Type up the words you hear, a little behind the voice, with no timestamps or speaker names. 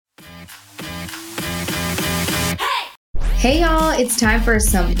Hey y'all, it's time for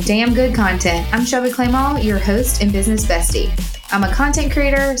some damn good content. I'm Shelby Claymall, your host and business bestie. I'm a content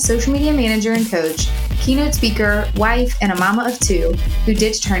creator, social media manager and coach, keynote speaker, wife, and a mama of two who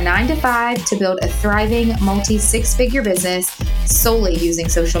ditched her 9-to-5 to build a thriving multi-six-figure business solely using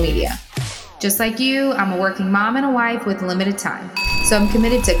social media. Just like you, I'm a working mom and a wife with limited time. So I'm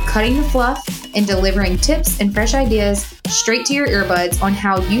committed to cutting the fluff and delivering tips and fresh ideas straight to your earbuds on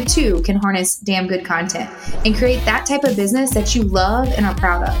how you too can harness damn good content and create that type of business that you love and are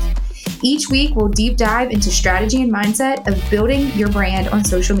proud of. Each week, we'll deep dive into strategy and mindset of building your brand on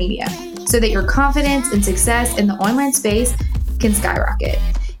social media so that your confidence and success in the online space can skyrocket.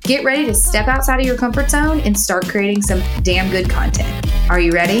 Get ready to step outside of your comfort zone and start creating some damn good content. Are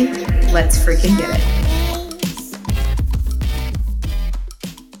you ready? Let's freaking get it.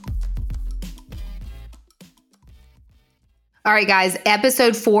 All right, guys,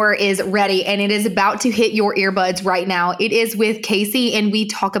 episode 4 is ready and it is about to hit your earbuds right now. It is with Casey and we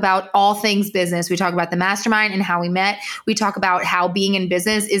talk about all things business. We talk about the mastermind and how we met. We talk about how being in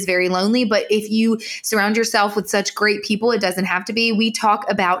business is very lonely, but if you surround yourself with such great people, it doesn't have to be. We talk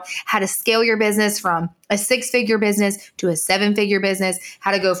about how to scale your business from a 6-figure business to a 7-figure business,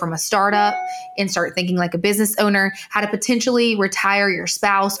 how to go from a startup and start thinking like a business owner, how to potentially retire your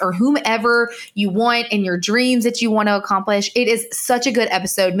spouse or whomever you want and your dreams that you want to accomplish. It is such a good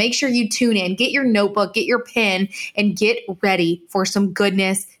episode. Make sure you tune in, get your notebook, get your pen, and get ready for some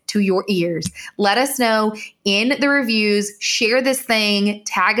goodness to your ears. Let us know in the reviews, share this thing,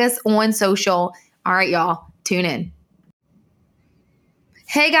 tag us on social. All right, y'all, tune in.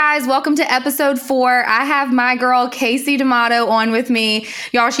 Hey guys, welcome to episode 4. I have my girl Casey D'Amato on with me.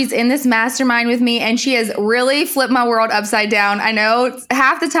 Y'all, she's in this mastermind with me and she has really flipped my world upside down. I know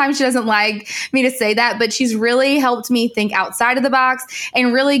half the time she doesn't like me to say that, but she's really helped me think outside of the box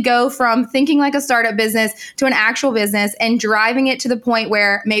and really go from thinking like a startup business to an actual business and driving it to the point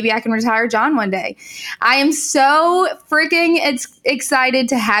where maybe I can retire John one day. I am so freaking excited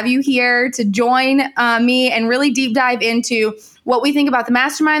to have you here to join me and really deep dive into what we think about the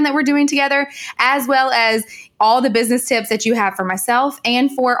mastermind that we're doing together, as well as all the business tips that you have for myself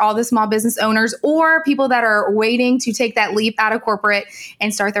and for all the small business owners or people that are waiting to take that leap out of corporate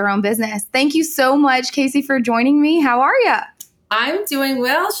and start their own business. Thank you so much, Casey, for joining me. How are you? I'm doing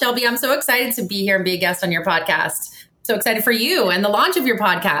well, Shelby. I'm so excited to be here and be a guest on your podcast. So excited for you and the launch of your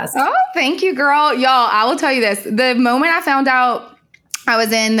podcast. Oh, thank you, girl. Y'all, I will tell you this. The moment I found out I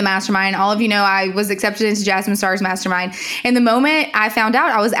was in the mastermind, all of you know I was accepted into Jasmine Star's mastermind. And the moment I found out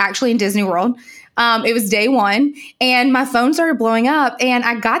I was actually in Disney World, it was day 1 and my phone started blowing up and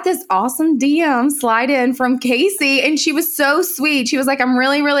I got this awesome DM slide in from Casey and she was so sweet. She was like, I'm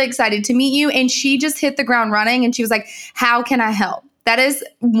really, really excited to meet you. And she just hit the ground running and she was like, how can I help? That is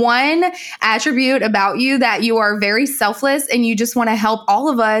one attribute about you, that you are very selfless and you just want to help all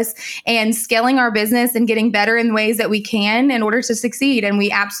of us and scaling our business and getting better in ways that we can in order to succeed. And we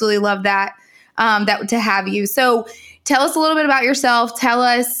absolutely love that, to have you. So tell us a little bit about yourself. Tell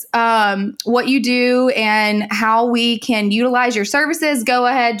us what you do and how we can utilize your services. Go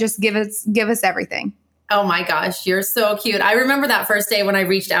ahead. Just give us everything. Oh my gosh, you're so cute. I remember that first day when I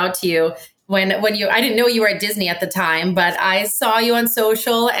reached out to you. When I didn't know you were at Disney at the time, but I saw you on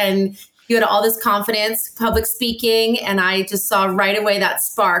social and you had all this confidence, public speaking, and I just saw right away that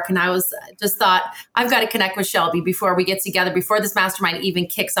spark. And I just thought, I've got to connect with Shelby before we get together, before this mastermind even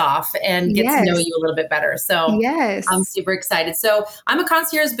kicks off and get to know you a little bit better. So I'm super excited. So I'm a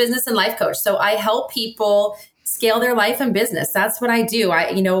concierge business and life coach. So I help people scale their life and business. That's what I do.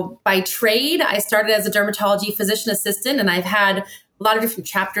 By trade, I started as a dermatology physician assistant, and I've had a lot of different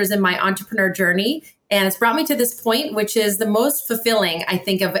chapters in my entrepreneur journey. And it's brought me to this point, which is the most fulfilling, I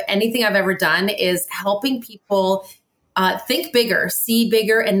think, of anything I've ever done, is helping people think bigger, see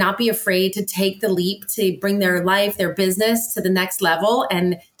bigger, and not be afraid to take the leap to bring their life, their business to the next level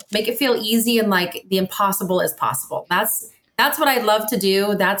and make it feel easy and like the impossible is possible. That's what I love to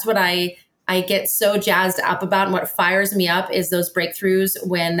do. That's what I get so jazzed up about. And what fires me up is those breakthroughs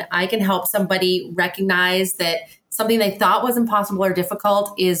when I can help somebody recognize that something they thought was impossible or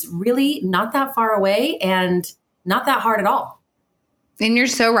difficult is really not that far away and not that hard at all. And you're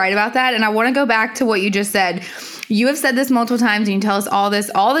so right about that. And I want to go back to what you just said. You have said this multiple times and you tell us all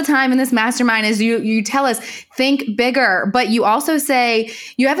this all the time in this mastermind is you tell us, think bigger. But you also say,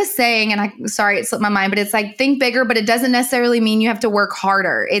 you have a saying, and sorry, it slipped my mind, but it's like, think bigger, but it doesn't necessarily mean you have to work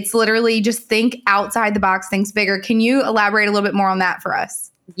harder. It's literally just think outside the box, think bigger. Can you elaborate a little bit more on that for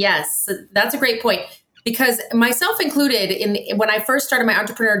us? Yes, that's a great point. because myself included, when I first started my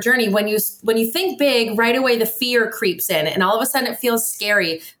entrepreneur journey, when you think big, right away the fear creeps in, and all of a sudden it feels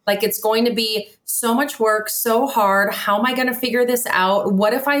scary, like it's going to be so much work, so hard. How am I going to figure this out?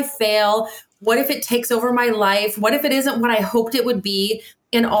 What if I fail? What if it takes over my life? What if it isn't what I hoped it would be?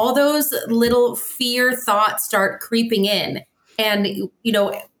 And all those little fear thoughts start creeping in. And,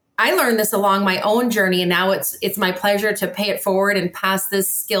 I learned this along my own journey, and now it's my pleasure to pay it forward and pass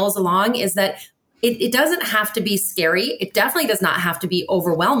this skills along, is that it doesn't have to be scary. It definitely does not have to be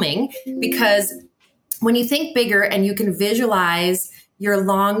overwhelming, because when you think bigger and you can visualize your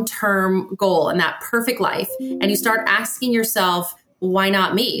long-term goal and that perfect life, and you start asking yourself, why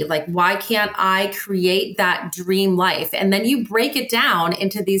not me? Like, why can't I create that dream life? And then you break it down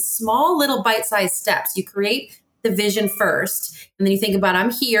into these small little bite-sized steps. You create the vision first, and then you think about, I'm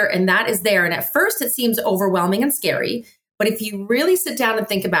here and that is there. And at first it seems overwhelming and scary, but if you really sit down and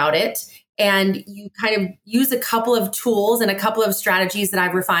think about it, and you kind of use a couple of tools and a couple of strategies that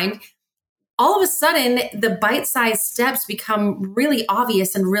I've refined, all of a sudden the bite-sized steps become really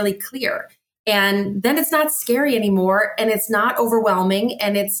obvious and really clear. And then it's not scary anymore, and it's not overwhelming,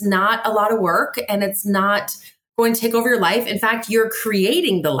 and it's not a lot of work, and it's not going to take over your life. In fact, you're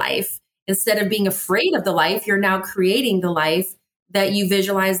creating the life. Instead of being afraid of the life, you're now creating the life that you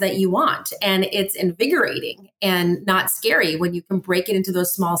visualize that you want. And it's invigorating and not scary when you can break it into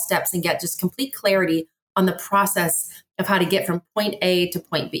those small steps and get just complete clarity on the process of how to get from point A to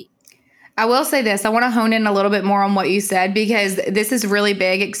point B. I will say this. I want to hone in a little bit more on what you said, because this is really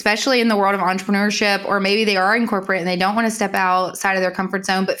big, especially in the world of entrepreneurship, or maybe they are in corporate and they don't want to step outside of their comfort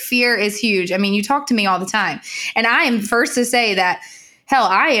zone, but fear is huge. I mean, you talk to me all the time, and I am first to say that, hell,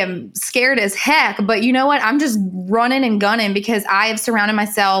 I am scared as heck, but you know what? I'm just running and gunning, because I have surrounded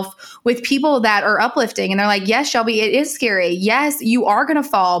myself with people that are uplifting, and they're like, yes, Shelby, it is scary. Yes, you are going to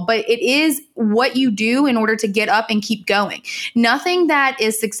fall, but it is what you do in order to get up and keep going. Nothing that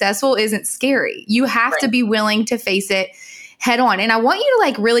is successful isn't scary. You have to be willing to face it head on. And I want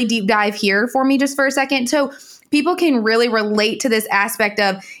you to really deep dive here for me just for a second, so people can really relate to this aspect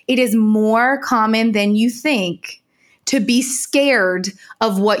of, it is more common than you think to be scared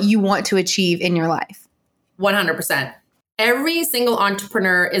of what you want to achieve in your life. 100%. Every single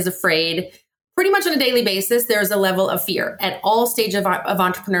entrepreneur is afraid. Pretty much on a daily basis, there's a level of fear at all stages of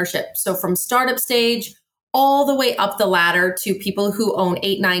entrepreneurship. So from startup stage all the way up the ladder to people who own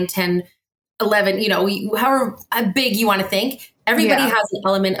 8, 9, 10, 11, however big you want to think, everybody has an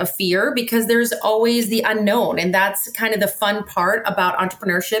element of fear, because there's always the unknown. And that's kind of the fun part about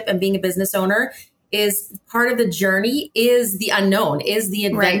entrepreneurship and being a business owner, is part of the journey is the unknown, is the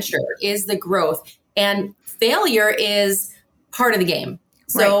adventure, is the growth, and failure is part of the game.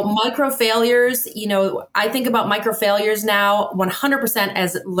 So micro failures, I think about micro failures now 100%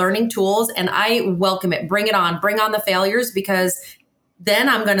 as learning tools, and I welcome it. Bring it on, bring on the failures, because then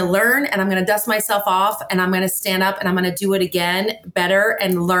I'm going to learn, and I'm going to dust myself off, and I'm going to stand up, and I'm going to do it again better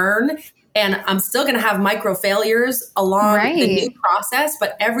and learn. And I'm still going to have micro failures along the new process,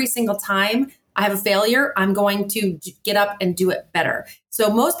 but every single time I have a failure, I'm going to get up and do it better. So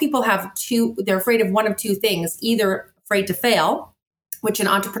most people they're afraid of one of two things, either afraid to fail, which in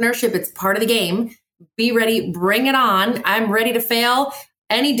entrepreneurship, it's part of the game. Be ready, bring it on. I'm ready to fail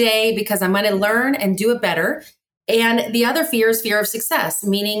any day, because I'm going to learn and do it better. And the other fear is fear of success,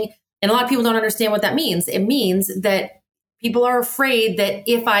 meaning, and a lot of people don't understand what that means. It means that people are afraid that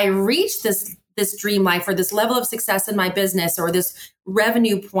if I reach this dream life, or this level of success in my business, or this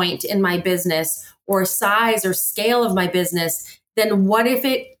revenue point in my business, or size or scale of my business, then what if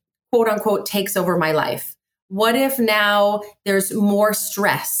it, quote unquote, takes over my life? What if now there's more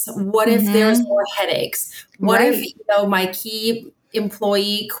stress? What if there's more headaches? What if my key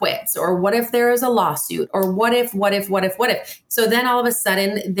employee quits? Or what if there is a lawsuit? Or what if? So then all of a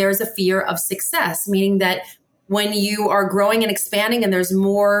sudden there's a fear of success, meaning that when you are growing and expanding and there's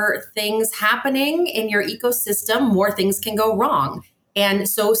more things happening in your ecosystem, more things can go wrong. And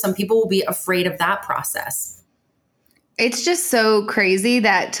so some people will be afraid of that process. It's just so crazy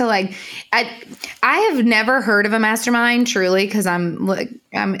that I have never heard of a mastermind, truly, because I'm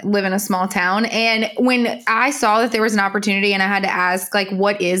live in a small town. And when I saw that there was an opportunity, and I had to ask,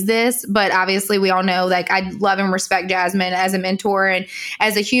 what is this? But obviously we all know, I love and respect Jasmine as a mentor and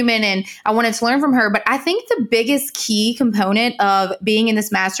as a human, and I wanted to learn from her. But I think the biggest key component of being in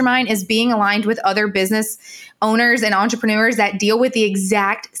this mastermind is being aligned with other business owners and entrepreneurs that deal with the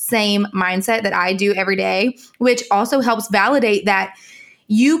exact same mindset that I do every day, which also helps validate that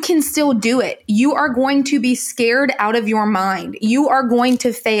you can still do it. You are going to be scared out of your mind. You are going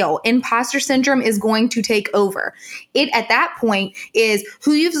to fail. Imposter syndrome is going to take over. It at that point is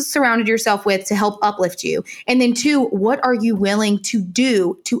who you've surrounded yourself with to help uplift you. And then 2, what are you willing to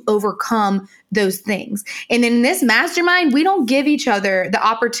do to overcome those things? And then in this mastermind, we don't give each other the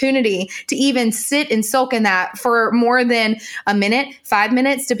opportunity to even sit and sulk in that for more than a minute, 5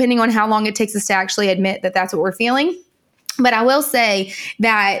 minutes, depending on how long it takes us to actually admit that that's what we're feeling. But I will say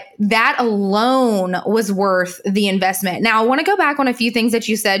that that alone was worth the investment. Now, I want to go back on a few things that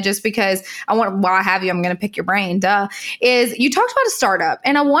you said, just because while I have you, I'm going to pick your brain. Is you talked about a startup,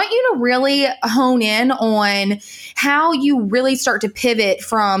 and I want you to really hone in on how you really start to pivot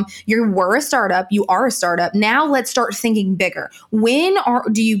from you were a startup, you are a startup. Now let's start thinking bigger.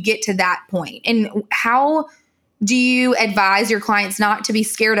 Do you get to that point? And how do you advise your clients not to be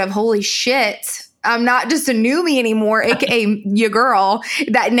scared of, holy shit, I'm not just a newbie anymore, aka your girl,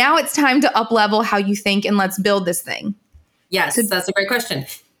 that now it's time to up level how you think and let's build this thing? Yes, that's a great question.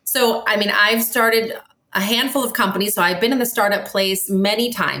 So, I mean, I've started a handful of companies. So I've been in the startup place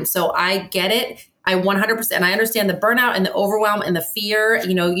many times. So I get it. I 100%, I understand the burnout and the overwhelm and the fear.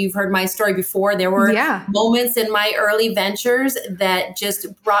 You know, you've heard my story before. There were moments in my early ventures that just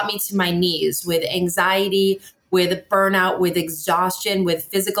brought me to my knees with anxiety, with burnout, with exhaustion, with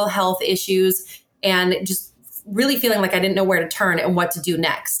physical health issues, and just really feeling like I didn't know where to turn and what to do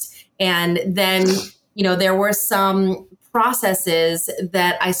next. And then, you know, there were some processes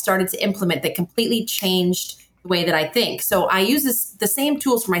that I started to implement that completely changed the way that I think. So I use the same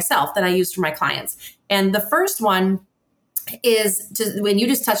tools for myself that I use for my clients. And the first one is when you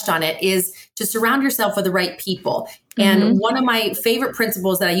just touched on it, is to surround yourself with the right people. And one of my favorite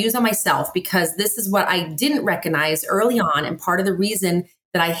principles that I use on myself, because this is what I didn't recognize early on, and part of the reason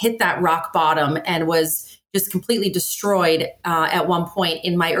that I hit that rock bottom and was just completely destroyed at one point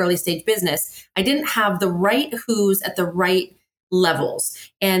in my early stage business, I didn't have the right who's at the right levels.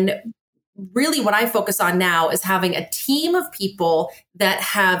 And really what I focus on now is having a team of people that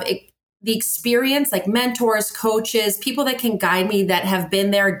have the experience, like mentors, coaches, people that can guide me, that have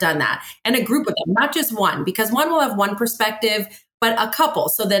been there, done that, and a group of them, not just one, because one will have one perspective, but a couple,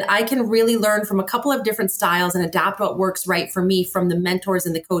 so that I can really learn from a couple of different styles and adapt what works right for me from the mentors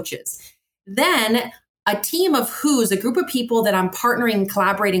and the coaches. Then a team of who's, a group of people that I'm partnering and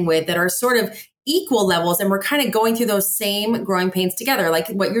collaborating with that are sort of equal levels, and we're kind of going through those same growing pains together, like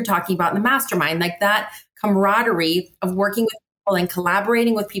what you're talking about in the mastermind, like that camaraderie of working with people and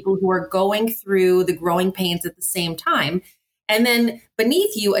collaborating with people who are going through the growing pains at the same time. And then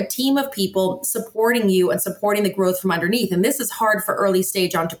beneath you, a team of people supporting you and supporting the growth from underneath. And this is hard for early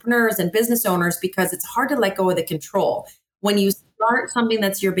stage entrepreneurs and business owners, because it's hard to let go of the control. When you start something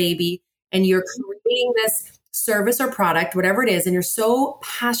that's your baby and you're creating this service or product, whatever it is, and you're so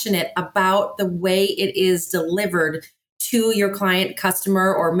passionate about the way it is delivered to your client,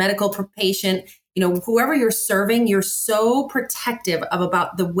 customer, or medical patient, you know, whoever you're serving, you're so protective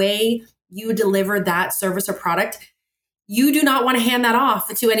about the way you deliver that service or product. You do not want to hand that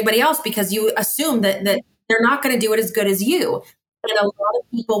off to anybody else, because you assume that they're not going to do it as good as you. And a lot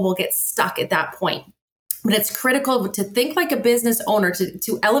of people will get stuck at that point. But it's critical to think like a business owner,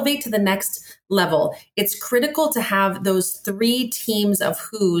 to elevate to the next level. It's critical to have those 3 teams of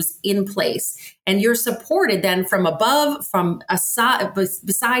who's in place. And you're supported then from above, from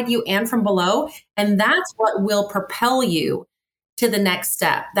beside you, and from below. And that's what will propel you to the next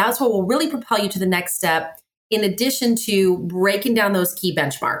step. That's what will really propel you to the next step, in addition to breaking down those key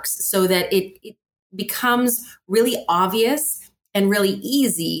benchmarks so that it becomes really obvious and really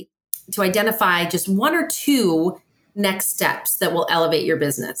easy to identify just 1 or 2 next steps that will elevate your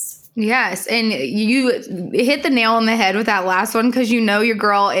business. Yes. And you hit the nail on the head with that last one, because you know your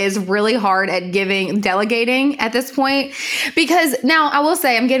girl is really hard at delegating at this point. Because now I will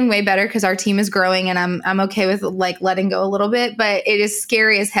say I'm getting way better because our team is growing, and I'm okay with like letting go a little bit, but it is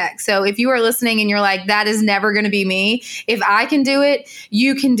scary as heck. So if you are listening and you're like, that is never going to be me, if I can do it,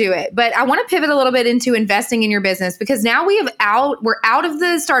 you can do it. But I want to pivot a little bit into investing in your business, because now we're out of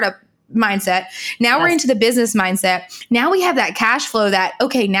the startup mindset. Now we're into the business mindset. Now we have that cash flow that,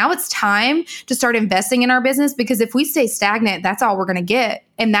 okay, now it's time to start investing in our business, because if we stay stagnant, that's all we're going to get.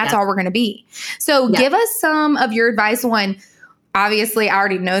 And that's all we're going to be. So give us some of your advice on, obviously I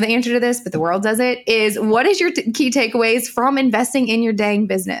already know the answer to this, but the world doesn't, is what is your key takeaways from investing in your dang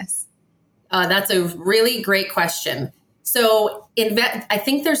business? That's a really great question. So I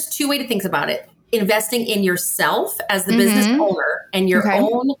think there's 2 ways to think about it. Investing in yourself as the business owner, and your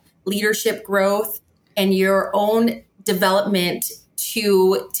own leadership growth and your own development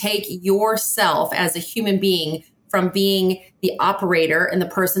to take yourself as a human being from being the operator and the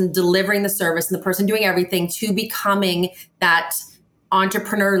person delivering the service and the person doing everything to becoming that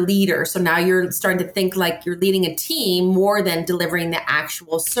entrepreneur leader. So now you're starting to think like you're leading a team more than delivering the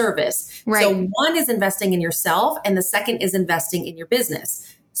actual service. Right. So one is investing in yourself and the second is investing in your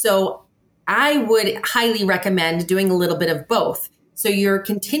business. So I would highly recommend doing a little bit of both. So you're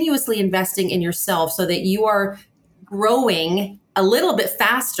continuously investing in yourself so that you are growing a little bit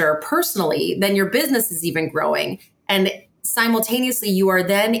faster personally than your business is even growing. And simultaneously, you are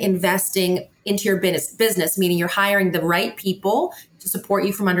then investing into your business, meaning you're hiring the right people to support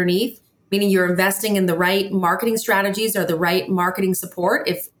you from underneath, meaning you're investing in the right marketing strategies or the right marketing support.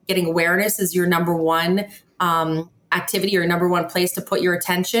 If getting awareness is your number one activity or number one place to put your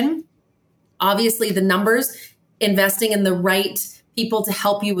attention, obviously the numbers, investing in the right people to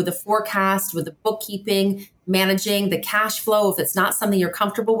help you with the forecast, with the bookkeeping, managing the cash flow. If it's not something you're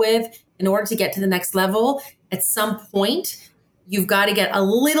comfortable with, in order to get to the next level, at some point, you've got to get a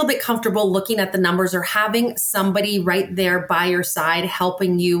little bit comfortable looking at the numbers or having somebody right there by your side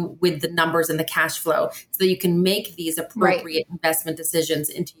helping you with the numbers and the cash flow so that you can make these appropriate investment decisions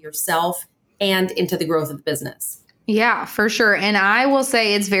into yourself and into the growth of the business. Yeah, for sure. And I will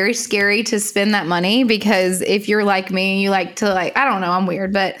say it's very scary to spend that money because if you're like me, you like to I don't know, I'm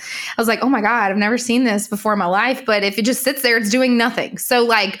weird, but I was like, oh my God, I've never seen this before in my life. But if it just sits there, it's doing nothing. So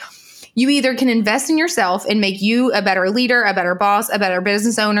you either can invest in yourself and make you a better leader, a better boss, a better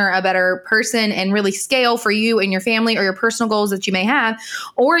business owner, a better person, and really scale for you and your family or your personal goals that you may have,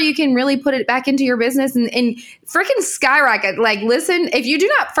 or you can really put it back into your business and freaking skyrocket. Listen, if you do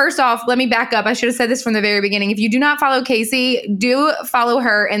not, first off, let me back up. I should have said this from the very beginning. If you do not follow Casey, do follow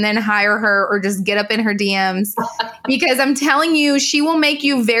her and then hire her or just get up in her DMs because I'm telling you, she will make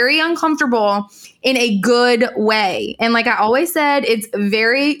you very uncomfortable in a good way. And like I always said,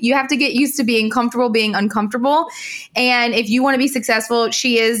 you have to get used to being comfortable, being uncomfortable. And if you want to be successful,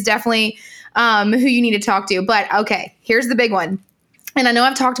 she is definitely who you need to talk to. But okay, here's the big one. And I know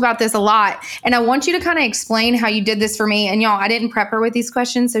I've talked about this a lot, and I want you to kind of explain how you did this for me. And y'all, I didn't prep her with these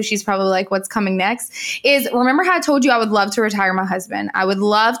questions, so she's probably like, what's coming next? Remember how I told you I would love to retire my husband? I would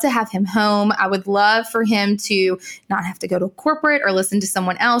love to have him home. I would love for him to not have to go to corporate or listen to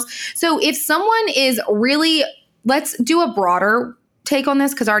someone else. So if someone is really, let's do a broader take on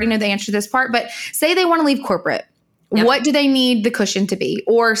this because I already know the answer to this part, but say they want to leave corporate. Yep. What do they need the cushion to be?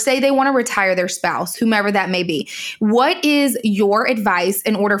 Or say they want to retire their spouse, whomever that may be. What is your advice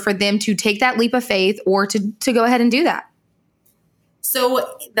in order for them to take that leap of faith or to go ahead and do that?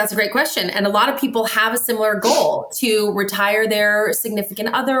 So that's a great question. And a lot of people have a similar goal to retire their significant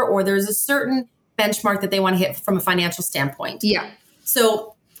other, or there's a certain benchmark that they want to hit from a financial standpoint. Yeah.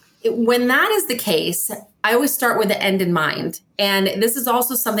 So when that is the case, I always start with the end in mind. And this is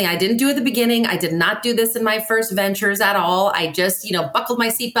also something I didn't do at the beginning. I did not do this in my first ventures at all. I just, buckled my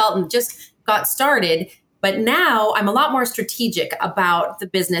seatbelt and just got started. But now I'm a lot more strategic about the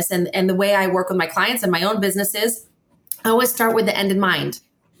business and the way I work with my clients and my own businesses. I always start with the end in mind.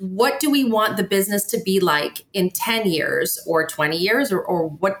 What do we want the business to be like in 10 years or 20 years? Or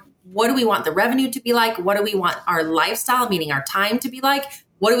what do we want the revenue to be like? What do we want our lifestyle, meaning our time, to be like?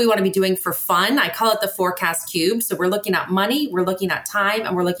 What do we want to be doing for fun? I call it the forecast cube. So we're looking at money, we're looking at time,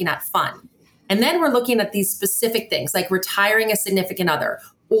 and we're looking at fun. And then we're looking at these specific things like retiring a significant other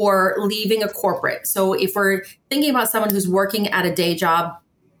or leaving a corporate. So if we're thinking about someone who's working at a day job,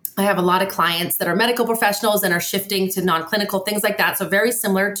 I have a lot of clients that are medical professionals and are shifting to non-clinical, things like that. So very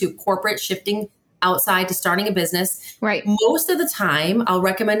similar to corporate shifting outside to starting a business. Right. Most of the time, I'll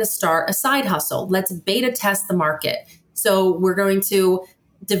recommend to start a side hustle. Let's beta test the market. So we're going to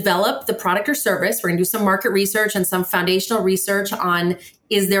develop the product or service. We're going to do some market research and some foundational research on,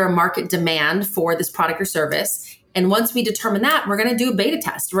 is there a market demand for this product or service? And once we determine that, we're going to do a beta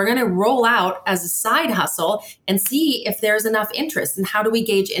test. We're going to roll out as a side hustle and see if there's enough interest. And how do we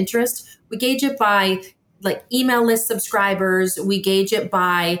gauge interest? We gauge it by email list subscribers. We gauge it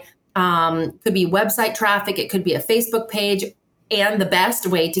by, could be website traffic. It could be a Facebook page. And the best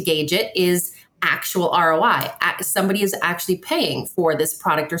way to gauge it is actual ROI. Somebody is actually paying for this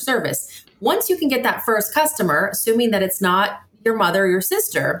product or service. Once you can get that first customer, assuming that it's not your mother or your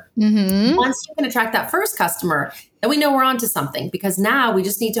sister, once you can attract that first customer, then we know we're onto something, because now we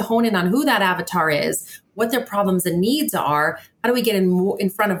just need to hone in on who that avatar is, what their problems and needs are. How do we get in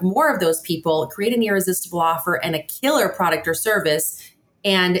front of more of those people, create an irresistible offer and a killer product or service?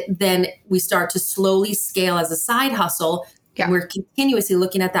 And then we start to slowly scale as a side hustle. Yeah. We're continuously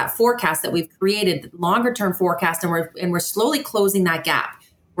looking at that forecast that we've created, longer term forecast, and we're slowly closing that gap.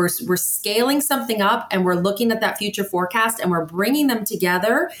 We're scaling something up and we're looking at that future forecast and we're bringing them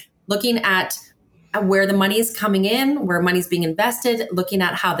together, looking at where the money is coming in, where money's being invested, looking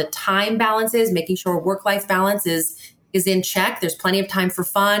at how the time balance is, making sure work-life balance is in check. There's plenty of time for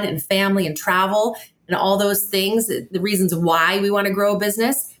fun and family and travel and all those things, the reasons why we want to grow a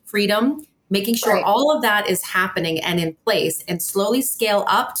business, freedom, making sure all of that is happening and in place, and slowly scale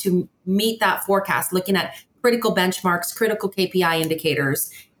up to meet that forecast, looking at critical benchmarks, critical KPI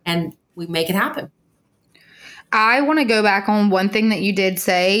indicators, and we make it happen. I want to go back on one thing that you did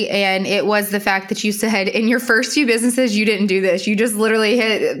say, and it was the fact that you said in your first few businesses, you didn't do this. You just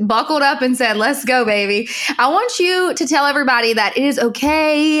literally buckled up and said, let's go, baby. I want you to tell everybody that it is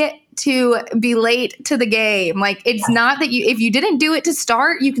okay to be late to the game. Like, it's not that if you didn't do it to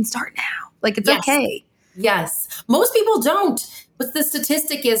start, you can start now. Like, it's okay. Yes. Most people don't. But the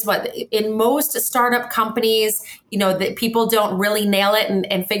statistic is in most startup companies, that people don't really nail it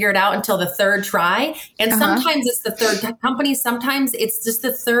and figure it out until the third try. And sometimes it's the third company. Sometimes it's just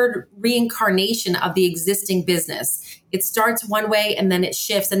the third reincarnation of the existing business. It starts one way and then it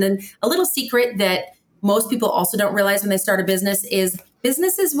shifts. And then a little secret that most people also don't realize when they start a business is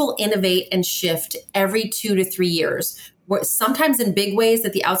businesses will innovate and shift every 2 to 3 years. Sometimes in big ways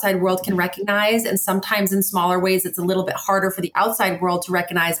that the outside world can recognize, and sometimes in smaller ways it's a little bit harder for the outside world to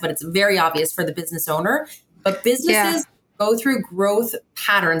recognize, but it's very obvious for the business owner. But businesses go through growth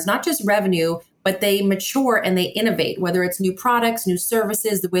patterns, not just revenue, but they mature and they innovate, whether it's new products, new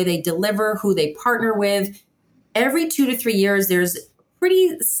services, the way they deliver, who they partner with. Every 2 to 3 years, there's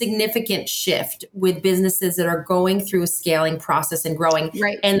pretty significant shift with businesses that are going through a scaling process and growing.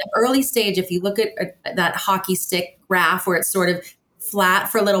 Right. And the early stage, if you look at that hockey stick graph where it's sort of flat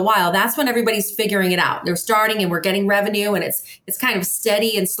for a little while, that's when everybody's figuring it out. They're starting and we're getting revenue and it's kind of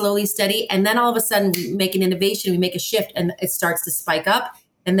steady and slowly steady. And then all of a sudden we make an innovation, we make a shift and it starts to spike up.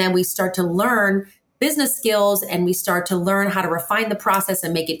 And then we start to learn business skills and we start to learn how to refine the process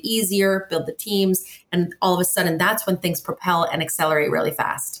and make it easier, build the teams. And all of a sudden that's when things propel and accelerate really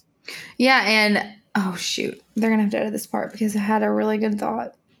fast. Yeah. And oh shoot, they're going to have to edit this part because I had a really good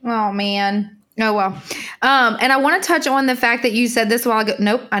thought. Oh man. Oh, well. And I want to touch on the fact that you said this a while ago.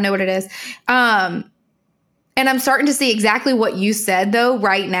 Nope. I know what it is. And I'm starting to see exactly what you said, though,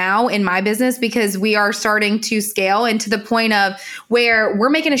 right now in my business, because we are starting to scale and to the point of where we're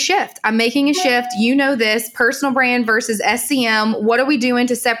making a shift. I'm making a shift. You know this, personal brand versus SCM. What are we doing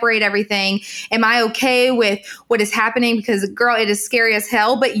to separate everything? Am I okay with what is happening? Because, girl, it is scary as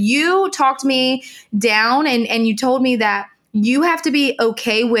hell. But you talked me down and you told me that you have to be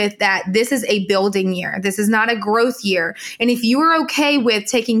okay with that. This is a building year. This is not a growth year. And if you are okay with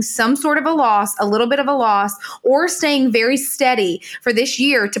taking some sort of a loss, a little bit of a loss, or staying very steady for this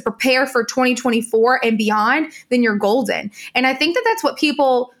year to prepare for 2024 and beyond, then you're golden. And I think that that's what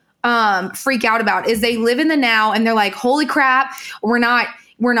people freak out about is they live in the now and they're like, holy crap, we're not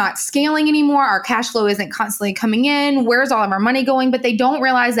scaling anymore. Our cash flow isn't constantly coming in. Where's all of our money going? But they don't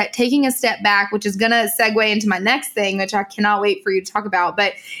realize that taking a step back, which is going to segue into my next thing, which I cannot wait for you to talk about,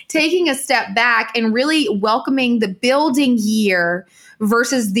 but taking a step back and really welcoming the building year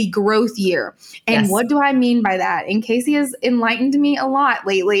versus the growth year. And what do I mean by that? And Casey has enlightened me a lot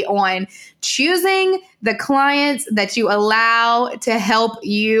lately on choosing the clients that you allow to help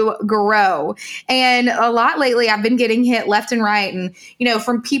you grow. And a lot lately, I've been getting hit left and right. And,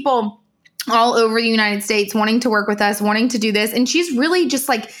 from people all over the United States wanting to work with us, wanting to do this. And she's really just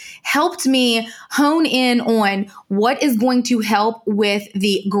helped me hone in on what is going to help with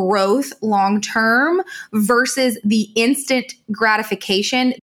the growth long-term versus the instant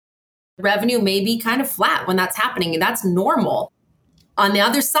gratification. Revenue may be kind of flat when that's happening, and that's normal. On the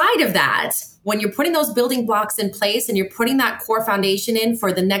other side of that, when you're putting those building blocks in place and you're putting that core foundation in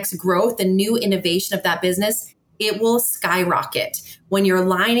for the next growth and new innovation of that business, it will skyrocket. When you're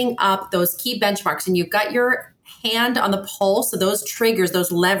lining up those key benchmarks and you've got your hand on the pulse of those triggers,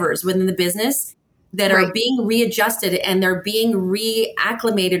 those levers within the business that are being readjusted and they're being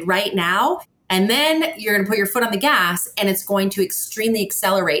reacclimated right now. And then you're going to put your foot on the gas and it's going to extremely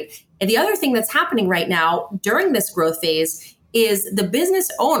accelerate. And the other thing that's happening right now during this growth phase is the business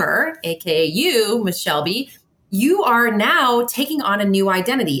owner, aka you, Ms. Shelby, you are now taking on a new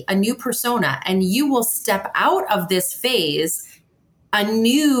identity, a new persona, and you will step out of this phase a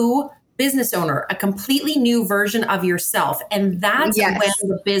new business owner, a completely new version of yourself. And that's when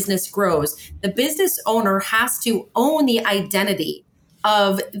the business grows. The business owner has to own the identity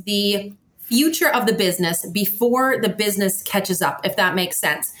of the future of the business before the business catches up, if that makes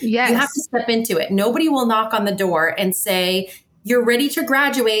sense. Yes. You have to step into it. Nobody will knock on the door and say, you're ready to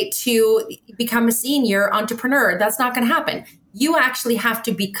graduate to become a senior entrepreneur. That's not going to happen. You actually have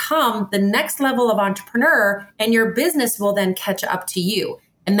to become the next level of entrepreneur and your business will then catch up to you.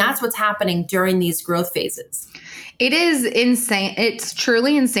 And that's what's happening during these growth phases. It is insane. It's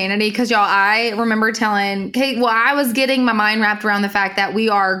truly insanity because, y'all, I remember telling Kate, I was getting my mind wrapped around the fact that we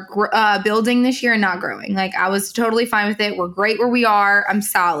are building this year and not growing. Like, I was totally fine with it. We're great where we are. I'm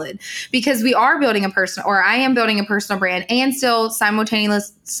solid because we are building I am building a personal brand and still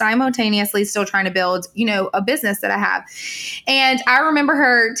simultaneously still trying to build, a business that I have. And I remember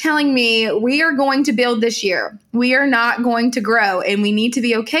her telling me, we are going to build this year. We are not going to grow and we need to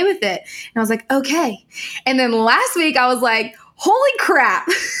be okay with it. And I was like, okay. And then last week I was like, holy crap,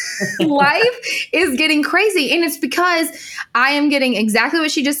 life is getting crazy. And it's because I am getting exactly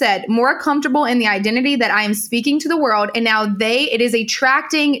what she just said, more comfortable in the identity that I am speaking to the world. And now it is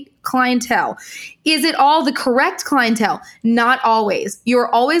attracting clientele. Is it all the correct clientele? Not always. You're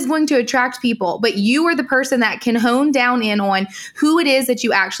always going to attract people, but you are the person that can hone down in on who it is that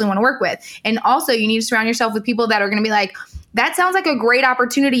you actually want to work with. And also you need to surround yourself with people that are going to be like, that sounds like a great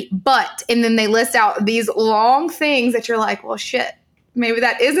opportunity, but, and then they list out these long things that you're like, well, shit, maybe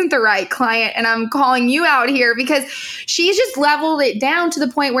that isn't the right client. And I'm calling you out here because she's just leveled it down to the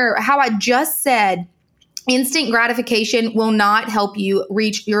point where how I just said, instant gratification will not help you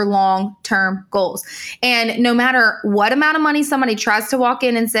reach your long-term goals. And no matter what amount of money somebody tries to walk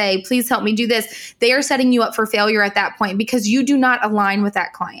in and say, please help me do this, they are setting you up for failure at that point because you do not align with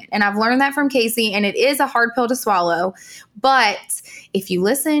that client. And I've learned that from Casey, and it is a hard pill to swallow. But if you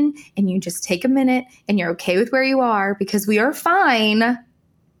listen and you just take a minute and you're okay with where you are, because we are fine,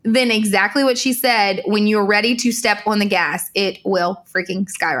 then exactly what she said, when you're ready to step on the gas, it will freaking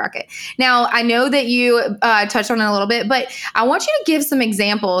skyrocket. Now, I know that you touched on it a little bit, but I want you to give some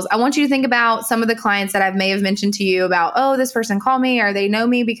examples. I want you to think about some of the clients that I may have mentioned to you about, oh, this person called me or they know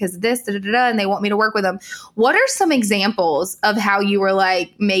me because of this, and they want me to work with them. What are some examples of how you were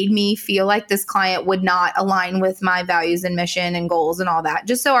like, made me feel like this client would not align with my values and mission and goals and all that,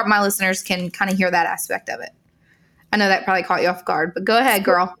 just so my listeners can kind of hear that aspect of it? I know that probably caught you off guard, but go ahead,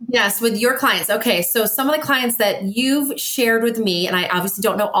 girl. Yes, with your clients. Okay, so some of the clients that you've shared with me, and I obviously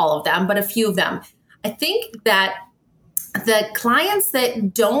don't know all of them, but a few of them, I think that the clients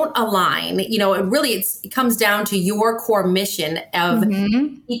that don't align, it comes down to your core mission of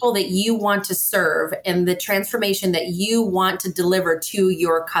people that you want to serve and the transformation that you want to deliver to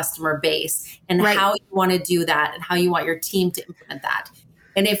your customer base and how you want to do that and how you want your team to implement that.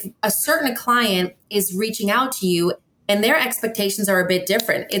 And if a certain client is reaching out to you and their expectations are a bit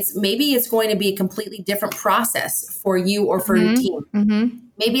different, it's going to be a completely different process for you or for your team.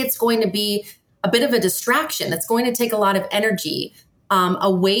 Maybe it's going to be a bit of a distraction. It's going to take a lot of energy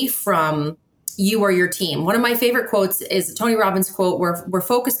away from you or your team. One of my favorite quotes is Tony Robbins' quote, where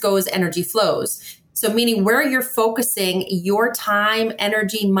focus goes, energy flows. So meaning where you're focusing your time,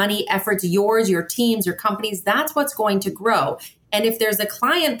 energy, money, efforts, yours, your teams, your companies, that's what's going to grow. And if there's a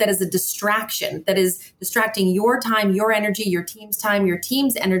client that is a distraction, that is distracting your time, your energy, your team's time, your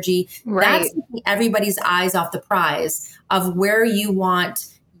team's energy, that's taking everybody's eyes off the prize of where you want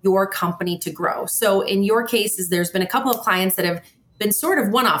your company to grow. So in your cases, there's been a couple of clients that have been sort of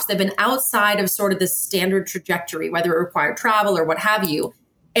one-offs. They've been outside of sort of the standard trajectory, whether it required travel or what have you.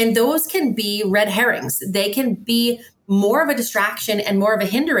 And those can be red herrings. They can be more of a distraction and more of a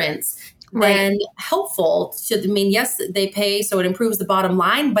hindrance than helpful to, yes, they pay, so it improves the bottom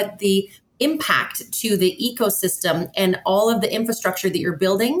line, but the impact to the ecosystem and all of the infrastructure that you're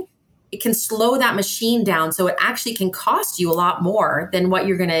building, it can slow that machine down. So it actually can cost you a lot more than what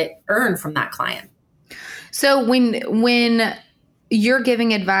you're going to earn from that client. So when you're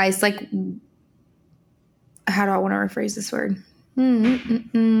giving advice, like, how do I want to rephrase this word?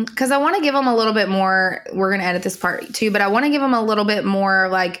 Because I want to give them a little bit more, we're going to edit this part too, but I want to give them a little bit more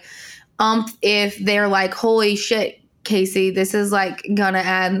like, if they're like, holy shit, Casey, this is like going to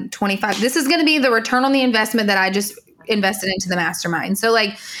add 25. This is going to be the return on the investment that I just invested into the mastermind. So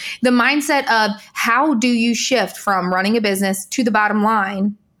like the mindset of how do you shift from running a business to the bottom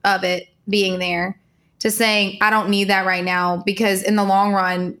line of it being there to saying, I don't need that right now, because in the long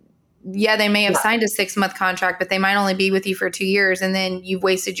run, yeah, they may have signed a 6-month contract, but they might only be with you for 2 years, and then you've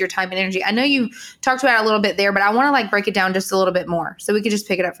wasted your time and energy. I know you talked about it a little bit there, but I want to like break it down just a little bit more so we could just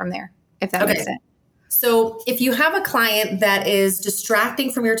pick it up from there, if that makes sense. So if you have a client that is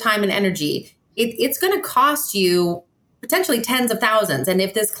distracting from your time and energy, it's going to cost you potentially tens of thousands. And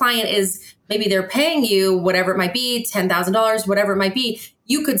if this client is, maybe they're paying you whatever it might be, $10,000, whatever it might be,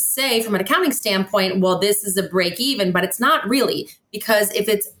 you could say from an accounting standpoint, well, this is a break even, but it's not really, because if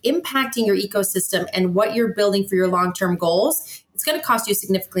it's impacting your ecosystem and what you're building for your long-term goals, it's going to cost you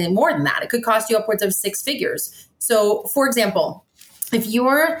significantly more than that. It could cost you upwards of 6 figures. So for example, if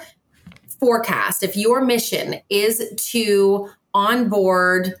your forecast, if your mission is to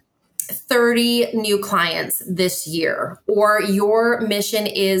onboard 30 new clients this year, or your mission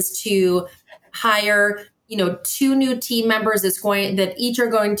is to hire, 2 new team members that each are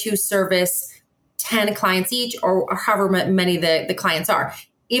going to service 10 clients each, or however many the clients are.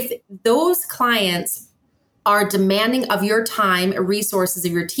 If those clients are demanding of your time, resources,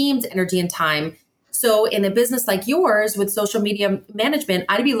 of your team's energy and time. So in a business like yours with social media management,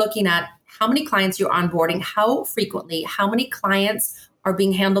 I'd be looking at how many clients you're onboarding, how frequently, how many clients are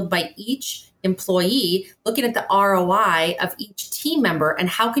being handled by each employee, looking at the ROI of each team member, and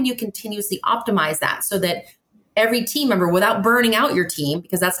how can you continuously optimize that so that every team member, without burning out your team,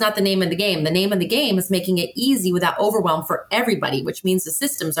 because that's not the name of the game. The name of the game is making it easy without overwhelm for everybody, which means the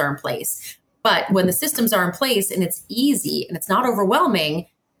systems are in place. But when the systems are in place and it's easy and it's not overwhelming,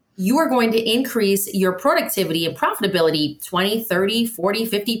 you are going to increase your productivity and profitability 20, 30, 40,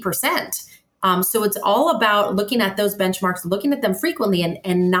 50%. So it's all about looking at those benchmarks, looking at them frequently,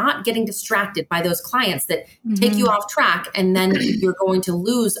 and not getting distracted by those clients that take you off track. And then you're going to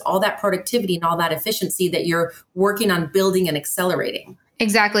lose all that productivity and all that efficiency that you're working on building and accelerating.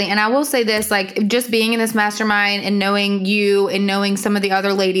 Exactly. And I will say this, like just being in this mastermind and knowing you and knowing some of the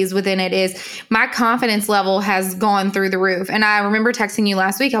other ladies within it, is my confidence level has gone through the roof. And I remember texting you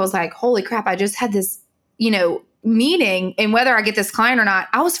last week. I was like, holy crap, I just had this, meeting, and whether I get this client or not,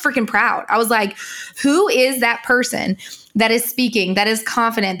 I was freaking proud. I was like, who is that person that is speaking, that is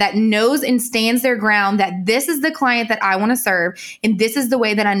confident, that knows and stands their ground, that this is the client that I want to serve. And this is the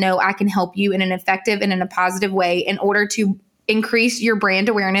way that I know I can help you in an effective and in a positive way in order to increase your brand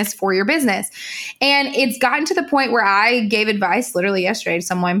awareness for your business. And it's gotten to the point where I gave advice literally yesterday to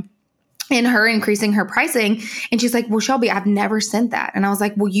someone in her increasing her pricing. And she's like, well, Shelby, I've never sent that. And I was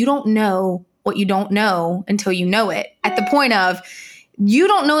like, well, you don't know what you don't know until you know it. At the point of, you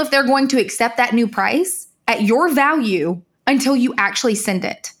don't know if they're going to accept that new price at your value until you actually send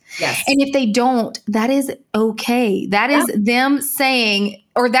it. Yes. And if they don't, that is okay. That is them saying,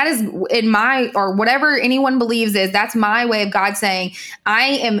 or that is or whatever anyone believes is, that's my way of God saying, I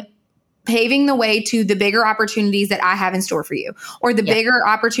am paving the way to the bigger opportunities that I have in store for you, or the bigger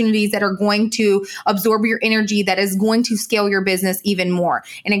opportunities that are going to absorb your energy, that is going to scale your business even more.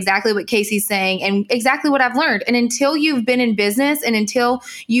 And exactly what Casey's saying, and exactly what I've learned. And until you've been in business, and until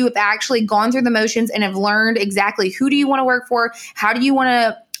you have actually gone through the motions and have learned exactly who do you want to work for, how do you want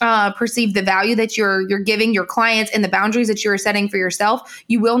to perceive the value that you're giving your clients, and the boundaries that you're setting for yourself,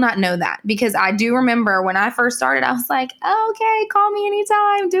 you will not know that. Because I do remember when I first started, I was like, okay, call me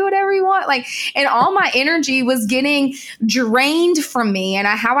anytime, do whatever you want. And all my energy was getting drained from me, and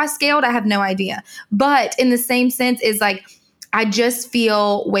how I scaled, I have no idea. But in the same sense is I just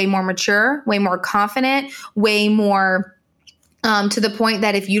feel way more mature, way more confident, way more to the point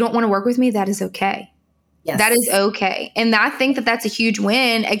that if you don't want to work with me, that is okay. Yes. That is okay. And I think that that's a huge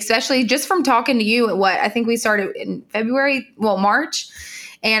win, especially just from talking to you at I think we started in March.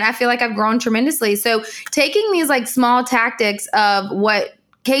 And I feel like I've grown tremendously. So taking these small tactics of what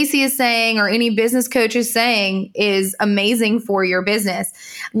Casey is saying or any business coach is saying is amazing for your business.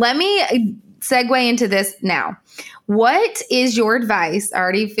 Let me segue into this now. What is your advice? I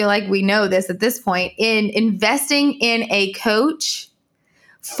already feel like we know this at this point, in investing in a coach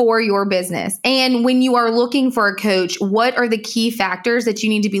for your business. And when you are looking for a coach, what are the key factors that you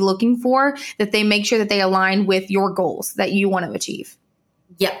need to be looking for that they make sure that they align with your goals that you want to achieve?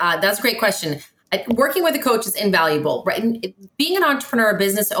 Yeah, that's a great question. Working with a coach is invaluable, right? Being an entrepreneur,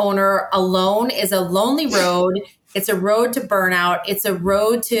 business owner alone is a lonely road. It's a road to burnout. It's a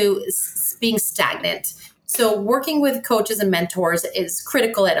road to being stagnant. So working with coaches and mentors is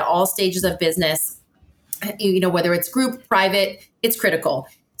critical at all stages of business. Whether it's group, private, it's critical.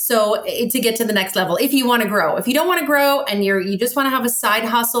 So to get to the next level, if you want to grow, if you don't want to grow and you just want to have a side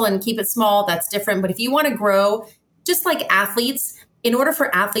hustle and keep it small, that's different. But if you want to grow, just like athletes, in order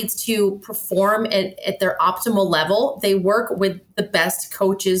for athletes to perform at their optimal level, they work with the best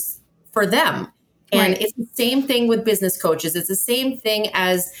coaches for them. And It's the same thing with business coaches. It's the same thing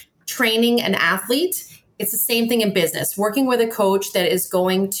as training an athlete. It's the same thing in business. Working with a coach that is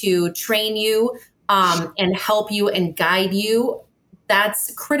going to train you and help you and guide you,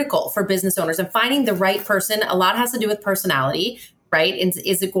 that's critical for business owners. And finding the right person, a lot has to do with personality, right?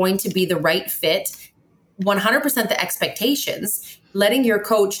 Is it going to be the right fit? 100% the expectations, letting your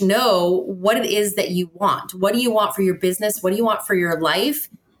coach know what it is that you want. What do you want for your business? What do you want for your life?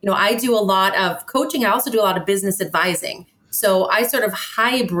 I do a lot of coaching. I also do a lot of business advising. So I sort of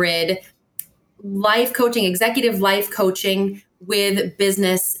hybrid life coaching, executive life coaching with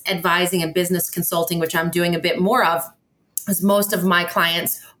business advising and business consulting, which I'm doing a bit more of, because most of my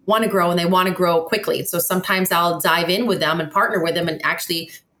clients want to grow and they want to grow quickly. So sometimes I'll dive in with them and partner with them and actually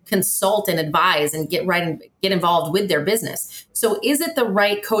consult and advise and get involved with their business. So is it the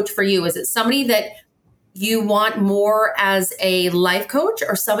right coach for you? Is it somebody that you want more as a life coach,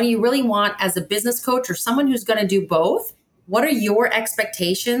 or somebody you really want as a business coach, or someone who's going to do both? What are your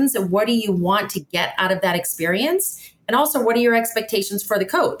expectations and what do you want to get out of that experience? And also, what are your expectations for the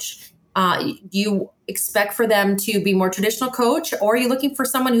coach? Do you expect for them to be more traditional coach, or are you looking for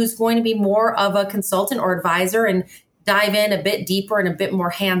someone who's going to be more of a consultant or advisor and dive in a bit deeper and a bit more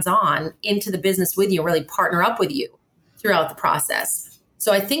hands-on into the business with you, really partner up with you throughout the process?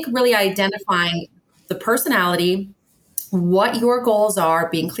 So I think really identifying the personality, what your goals are,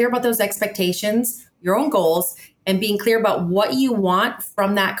 being clear about those expectations, your own goals, and being clear about what you want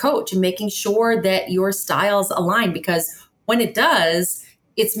from that coach and making sure that your styles align, because when it does,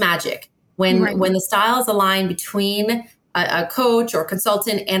 it's magic. When the styles align between a coach or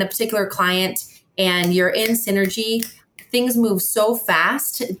consultant and a particular client and you're in synergy, things move so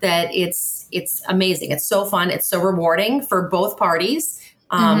fast that it's amazing. It's so fun. It's so rewarding for both parties.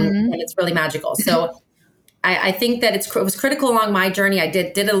 And it's really magical. So I think that it was critical along my journey. I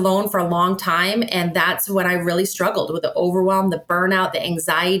did it alone for a long time. And that's when I really struggled with the overwhelm, the burnout, the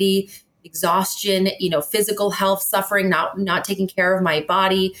anxiety, exhaustion, physical health suffering, not taking care of my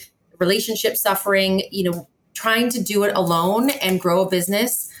body, relationship suffering, trying to do it alone and grow a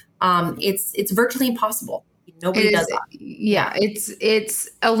business. It's virtually impossible. Nobody does that. Yeah, it's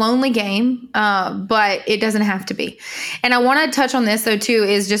a lonely game, but it doesn't have to be. And I want to touch on this though too,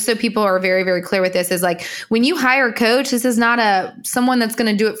 is just so people are very, very clear with this, is like when you hire a coach, this is not someone that's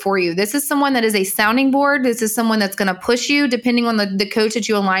going to do it for you. This is someone that is a sounding board. This is someone that's going to push you depending on the coach that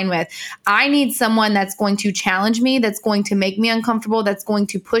you align with. I need someone that's going to challenge me, that's going to make me uncomfortable, that's going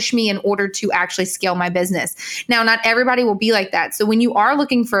to push me in order to actually scale my business. Now, not everybody will be like that. So when you are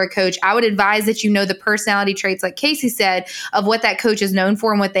looking for a coach, I would advise that the personality traits, like Casey said, of what that coach is known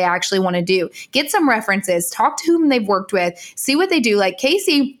for and what they actually want to do. Get some references, talk to whom they've worked with, see what they do. Like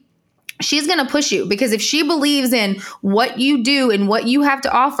Casey, she's going to push you because if she believes in what you do and what you have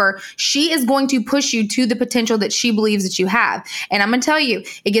to offer, she is going to push you to the potential that she believes that you have. And I'm going to tell you,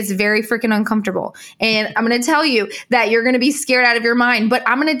 it gets very freaking uncomfortable. And I'm going to tell you that you're going to be scared out of your mind. But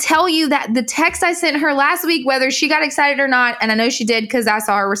I'm going to tell you that the text I sent her last week, whether she got excited or not, and I know she did because I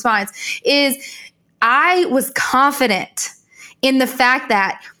saw her response, is I was confident in the fact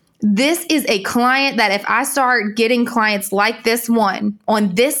that this is a client that if I start getting clients like this one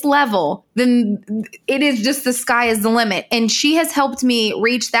on this level, then it is just the sky is the limit. And she has helped me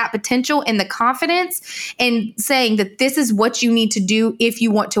reach that potential and the confidence and saying that this is what you need to do if you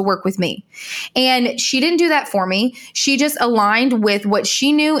want to work with me. And she didn't do that for me. She just aligned with what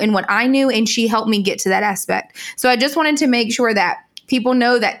she knew and what I knew, and she helped me get to that aspect. So I just wanted to make sure that people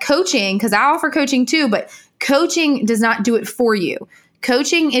know that coaching, because I offer coaching too, but coaching does not do it for you.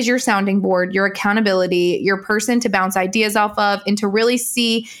 Coaching is your sounding board, your accountability, your person to bounce ideas off of, and to really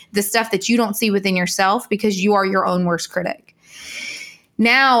see the stuff that you don't see within yourself because you are your own worst critic.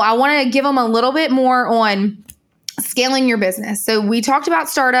 Now, I want to give them a little bit more on scaling your business. So we talked about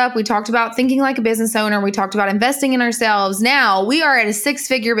startup. We talked about thinking like a business owner. We talked about investing in ourselves. Now we are at a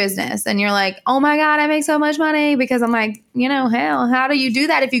 6-figure business and you're like, oh my God, I make so much money, because I'm like, hell, how do you do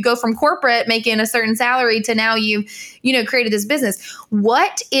that if you go from corporate making a certain salary to now you created this business?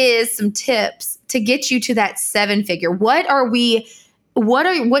 What is some tips to get you to that 7-figure? What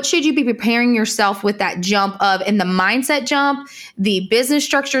should you be preparing yourself with that jump of, in the mindset jump, the business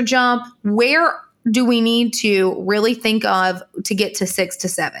structure jump? Where do we need to really think of to get to 6 to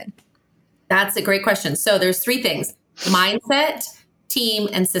 7? That's a great question. So there's 3 things: mindset, team,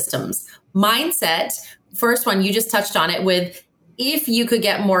 and systems. Mindset, first one, you just touched on it with, if you could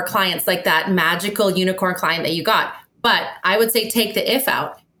get more clients like that magical unicorn client that you got. But I would say take the if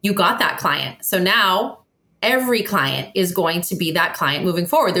out. You got that client. So now every client is going to be that client moving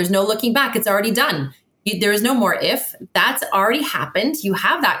forward. There's no looking back. It's already done. There is no more if. That's already happened. You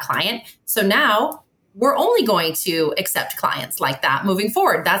have that client. So now we're only going to accept clients like that moving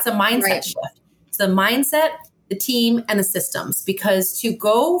forward. That's a mindset shift. It's the mindset, the team, and the systems. Because to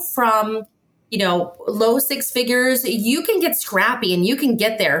go from, low 6 figures, you can get scrappy and you can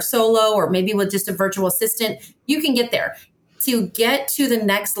get there solo or maybe with just a virtual assistant. You can get there. To get to the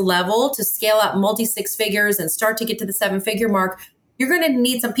next level, to scale up multi 6 figures and start to get to the 7-figure mark, you're going to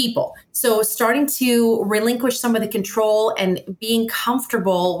need some people. So starting to relinquish some of the control and being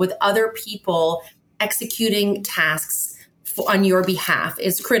comfortable with other people executing tasks on your behalf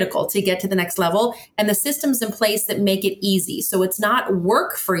is critical to get to the next level. And the systems in place that make it easy. So it's not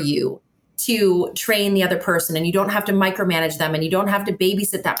work for you to train the other person, and you don't have to micromanage them, and you don't have to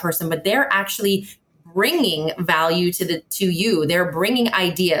babysit that person, but they're actually bringing value to you. They're bringing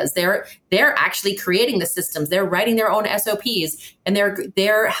ideas. They're actually creating the systems. They're writing their own SOPs, and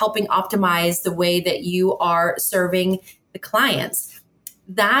they're helping optimize the way that you are serving the clients.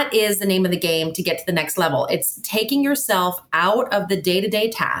 That is the name of the game to get to the next level. It's taking yourself out of the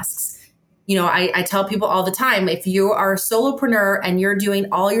day-to-day tasks. I tell people all the time, if you are a solopreneur and you're doing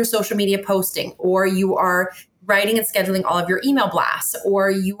all your social media posting, or you are writing and scheduling all of your email blasts, or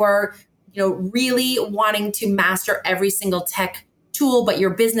you are really wanting to master every single tech tool, but your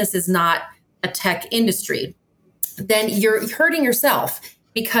business is not a tech industry, then you're hurting yourself,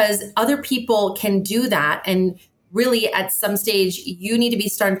 because other people can do that. And really at some stage, you need to be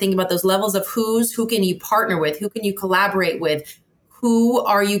starting thinking about those levels of who can you partner with? Who can you collaborate with? Who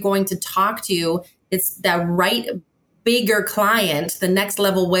are you going to talk to? It's that right bigger client, the next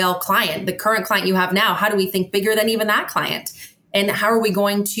level whale client, the current client you have now. How do we think bigger than even that client? And how are we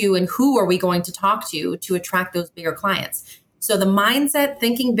going to, and who are we going to talk to attract those bigger clients? So the mindset,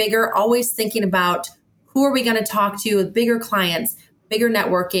 thinking bigger, always thinking about who are we going to talk to with bigger clients, bigger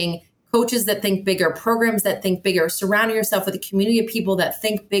networking, coaches that think bigger, programs that think bigger, surrounding yourself with a community of people that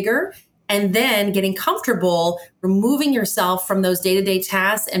think bigger, and then getting comfortable removing yourself from those day-to-day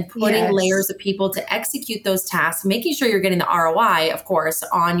tasks and putting layers of people to execute those tasks, making sure you're getting the ROI, of course,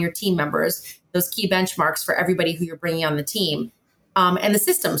 on your team members, those key benchmarks for everybody who you're bringing on the team. And the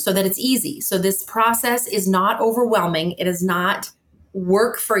system, so that it's easy. So this process is not overwhelming. It is not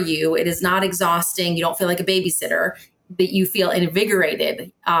work for you. It is not exhausting. You don't feel like a babysitter, but you feel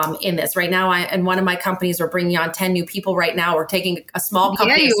invigorated in this. Right now, in one of my companies, we're bringing on 10 new people right now. We're taking a small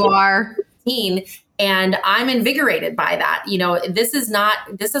company. Yeah, you are. 15, and I'm invigorated by that.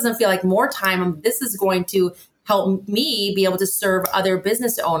 This doesn't feel like more time. This is going to help me be able to serve other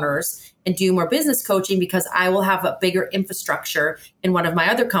business owners and do more business coaching, because I will have a bigger infrastructure in one of my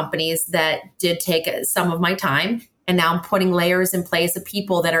other companies that did take some of my time. And now I'm putting layers in place of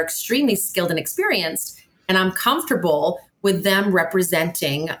people that are extremely skilled and experienced, and I'm comfortable with them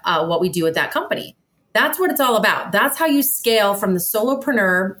representing what we do at that company. That's what it's all about. That's how you scale from the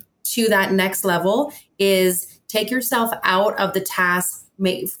solopreneur to that next level, is take yourself out of the task,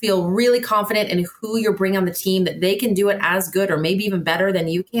 feel really confident in who you're bringing on the team, that they can do it as good or maybe even better than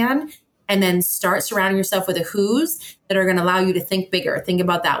you can. And then start surrounding yourself with the who's that are going to allow you to think bigger. Think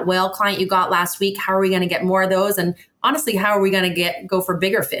about that whale client you got last week. How are we going to get more of those? And honestly, how are we going to go for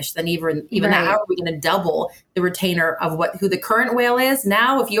bigger fish than even that? How are we going to double the retainer of who the current whale is?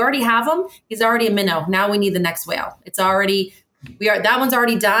 Now, if you already have him, he's already a minnow. Now we need the next whale. That one's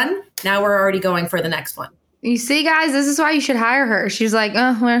already done. Now we're already going for the next one. You see, guys, this is why you should hire her. She's like,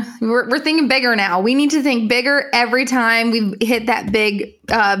 we're thinking bigger now. We need to think bigger every time we hit that big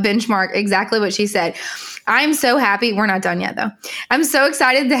benchmark. Exactly what she said. I'm so happy. We're not done yet, though. I'm so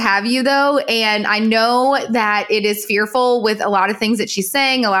excited to have you, though. And I know that it is fearful with a lot of things that she's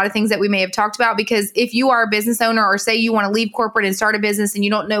saying, a lot of things that we may have talked about, because if you are a business owner, or say you want to leave corporate and start a business and you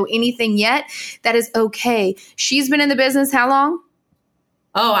don't know anything yet, that is okay. She's been in the business how long?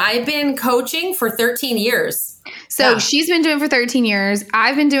 Oh, I've been coaching for 13 years. So she's been doing it for 13 years.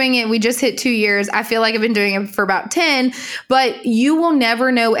 I've been doing it. We just hit 2 years. I feel like I've been doing it for about 10, but you will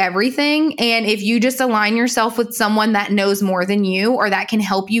never know everything. And if you just align yourself with someone that knows more than you, or that can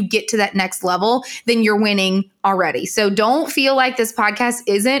help you get to that next level, then you're winning already. So don't feel like this podcast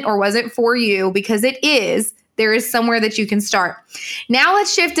isn't or wasn't for you, because it is. There is somewhere that you can start. Now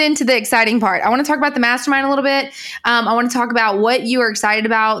let's shift into the exciting part. I want to talk about the mastermind a little bit. I want to talk about what you are excited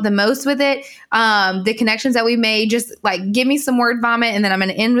about the most with it, the connections that we made. Just like give me some word vomit, and then I'm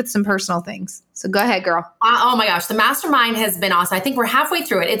going to end with some personal things. So go ahead, girl. Oh my gosh. The mastermind has been awesome. I think we're halfway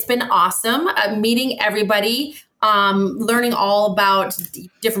through it. It's been awesome meeting everybody. Learning all about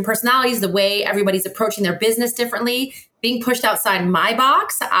different personalities, the way everybody's approaching their business differently, being pushed outside my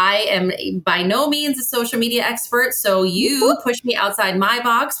box. I am by no means a social media expert. So you pushed me outside my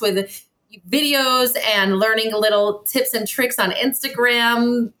box with videos and learning little tips and tricks on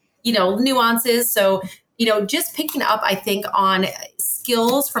Instagram, nuances. So, just picking up, I think, on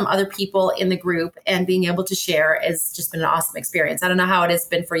skills from other people in the group and being able to share has just been an awesome experience. I don't know how it has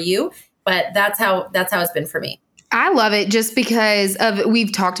been for you, but that's how it's been for me. I love it just because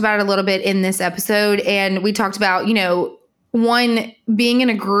we've talked about it a little bit in this episode, and we talked about, one, being in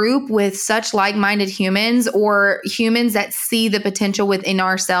a group with such like-minded humans, or humans that see the potential within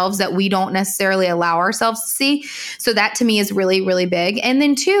ourselves that we don't necessarily allow ourselves to see. So that to me is really, really big. And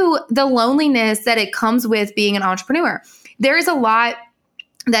then two, the loneliness that it comes with being an entrepreneur. There is a lot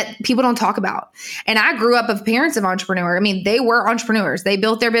that people don't talk about. And I grew up of parents of entrepreneurs. I mean, they were entrepreneurs. They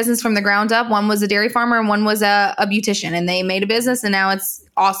built their business from the ground up. One was a dairy farmer and one was a beautician, and they made a business, and now it's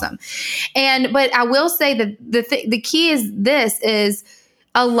awesome. But I will say that the key is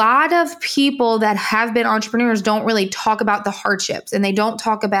a lot of people that have been entrepreneurs don't really talk about the hardships, and they don't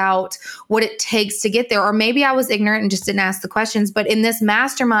talk about what it takes to get there. Or maybe I was ignorant and just didn't ask the questions. But in this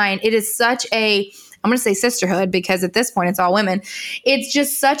mastermind, it is such I'm going to say sisterhood, because at this point it's all women. It's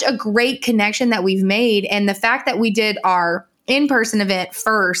just such a great connection that we've made. And the fact that we did our in-person event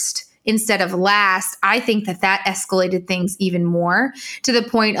first instead of last, I think that escalated things even more, to the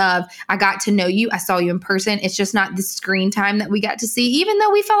point of, I got to know you. I saw you in person. It's just not the screen time that we got to see, even though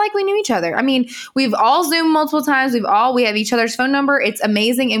we felt like we knew each other. I mean, we've all Zoomed multiple times. We have each other's phone number. It's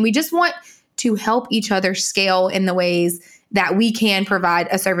amazing. And we just want to help each other scale in the ways that we can provide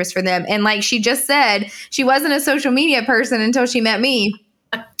a service for them. And like she just said, she wasn't a social media person until she met me.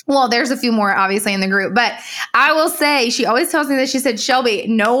 Well, there's a few more obviously in the group, but I will say, she always tells me this. She said, Shelby,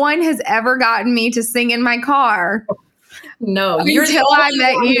 no one has ever gotten me to sing in my car. No, you're until I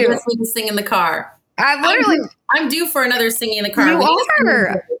met you. To sing in the car. I'm due for another singing in the car. You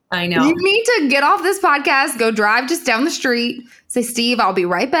are. I know. You need to get off this podcast, go drive just down the street, say, Steve, I'll be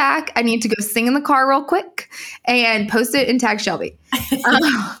right back. I need to go sing in the car real quick, and post it and tag Shelby.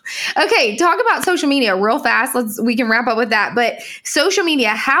 Okay, talk about social media real fast. We can wrap up with that. But social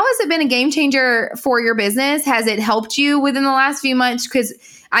media, how has it been a game changer for your business? Has it helped you within the last few months? Because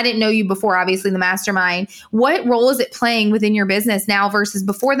I didn't know you before, obviously, the mastermind. What role is it playing within your business now versus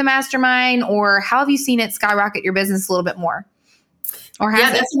before the mastermind? Or how have you seen it skyrocket your business a little bit more?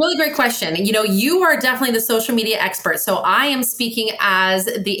 Yeah, that's a really great question. You know, you are definitely the social media expert. So I am speaking as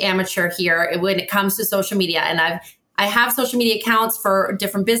the amateur here when it comes to social media. And I have social media accounts for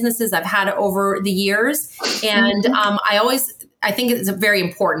different businesses I've had over the years. And I think it's very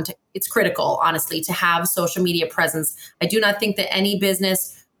important. It's critical, honestly, to have social media presence. I do not think that any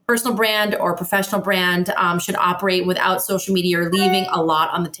business, personal brand or professional brand, should operate without social media. You're leaving a lot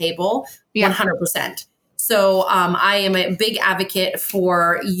on the table, 100%. So I am a big advocate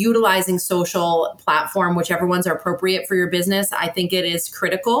for utilizing social platform, whichever ones are appropriate for your business. I think it is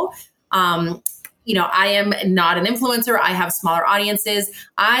critical. You know, I am not an influencer. I have smaller audiences.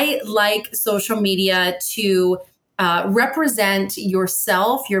 I like social media to represent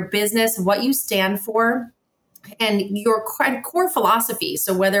yourself, your business, what you stand for, and your core philosophy.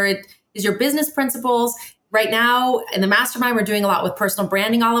 So whether it is your business principles. Right now in the mastermind, we're doing a lot with personal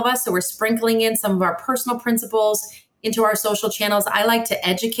branding, all of us. So we're sprinkling in some of our personal principles into our social channels. I like to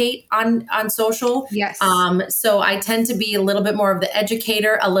educate on social. Yes. So I tend to be a little bit more of the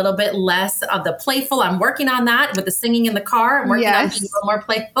educator, a little bit less of the playful. I'm working on that with the singing in the car. I'm working on being a little more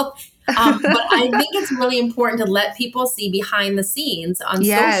playful. But I think it's really important to let people see behind the scenes on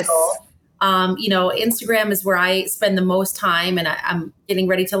social. You know, Instagram is where I spend the most time, and I'm getting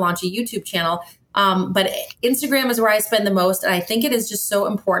ready to launch a YouTube channel. But Instagram is where I spend the most. And I think it is just so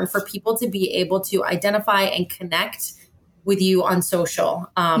important for people to be able to identify and connect with you on social.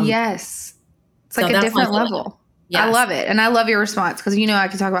 Yes. It's like a different level. Yes. I love it. And I love your response, because, you know, I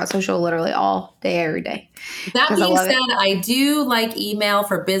can talk about social literally all day, every day. That being said, I do like email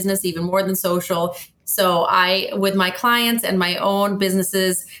for business even more than social. So with my clients and my own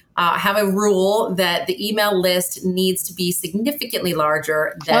businesses, have a rule that the email list needs to be significantly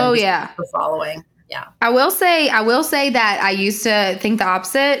larger than the following. Yeah. I will say that I used to think the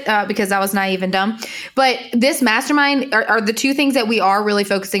opposite because I was naive and dumb. But this mastermind are the two things that we are really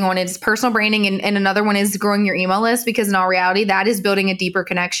focusing on. It's personal branding, and another one is growing your email list, because in all reality, that is building a deeper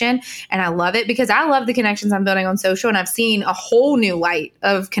connection. And I love it, because I love the connections I'm building on social. And I've seen a whole new light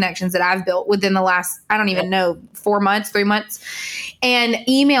of connections that I've built within the last, I don't even know, 4 months, 3 months. And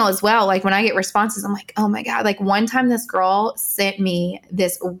email as well. Like when I get responses, I'm like, oh my God. Like one time this girl sent me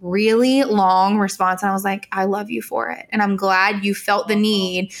this really long response, and I was like, I love you for it. And I'm glad you felt the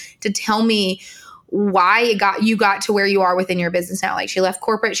need to tell me why you got to where you are within your business now. Like she left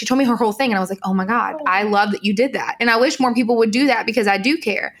corporate. She told me her whole thing. And I was like, oh my God, I love that you did that. And I wish more people would do that, because I do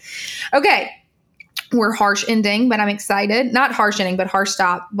care. Okay. We're harsh ending, but I'm excited. Not harsh ending, but harsh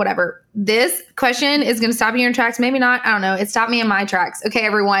stop, whatever. This question is going to stop you in your tracks. Maybe not. I don't know. It stopped me in my tracks. Okay,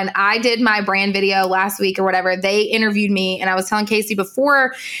 everyone. I did my brand video last week or whatever. They interviewed me, and I was telling Casey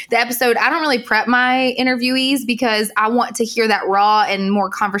before the episode, I don't really prep my interviewees because I want to hear that raw and more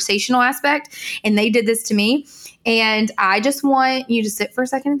conversational aspect. And they did this to me. And I just want you to sit for a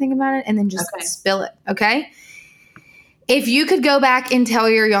second and think about it, and then just spill it. Okay. If you could go back and tell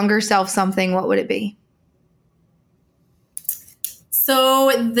your younger self something, what would it be?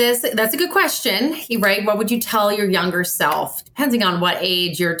 So that's a good question, right? What would you tell your younger self? Depending on what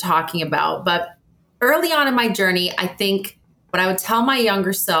age you're talking about. But early on in my journey, I think what I would tell my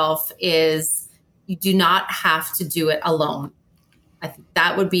younger self is you do not have to do it alone. I think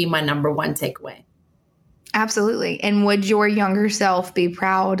that would be my number one takeaway. Absolutely. And would your younger self be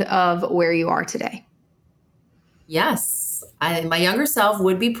proud of where you are today? Yes. My younger self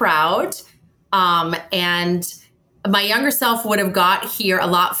would be proud. And my younger self would have got here a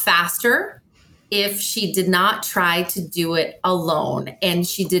lot faster if she did not try to do it alone. And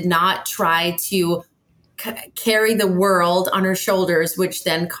she did not try to carry the world on her shoulders, which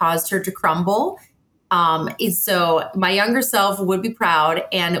then caused her to crumble. So my younger self would be proud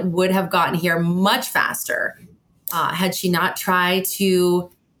and would have gotten here much faster had she not tried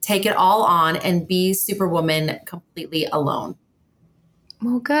to take it all on and be Superwoman completely alone.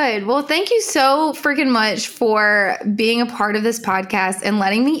 Well, good. Well, thank you so freaking much for being a part of this podcast and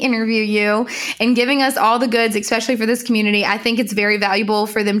letting me interview you and giving us all the goods, especially for this community. I think it's very valuable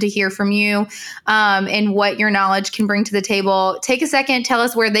for them to hear from you and what your knowledge can bring to the table. Take a second, tell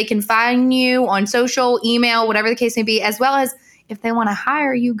us where they can find you on social, email, whatever the case may be, as well as if they want to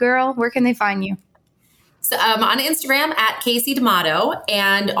hire you, girl, where can they find you? So on Instagram at Casey D'Amato,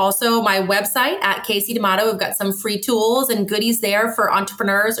 and also my website at Casey D'Amato. We've got some free tools and goodies there for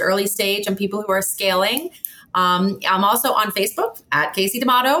entrepreneurs, early stage, and people who are scaling. I'm also on Facebook at Casey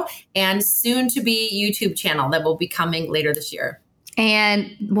D'Amato, and soon to be YouTube channel that will be coming later this year.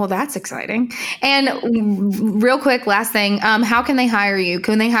 And well, that's exciting. And real quick, last thing, how can they hire you?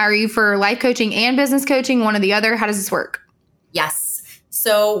 Can they hire you for life coaching and business coaching, one or the other? How does this work? Yes.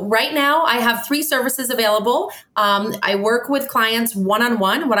 So right now I have 3 services available. I work with clients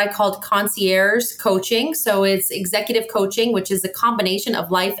one-on-one, what I called concierge coaching. So it's executive coaching, which is a combination of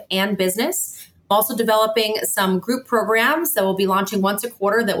life and business. I'm also developing some group programs that will be launching once a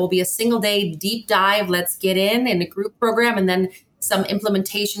quarter. That will be a single day deep dive. Let's get in a group program, and then some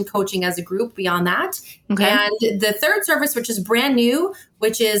implementation coaching as a group beyond that. Okay. And the third service, which is brand new,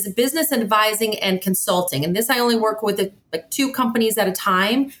 which is business advising and consulting. And this I only work with like 2 companies at a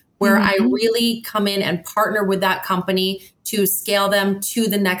time, where I really come in and partner with that company to scale them to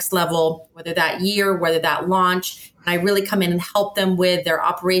the next level, whether that year, whether that launch. And I really come in and help them with their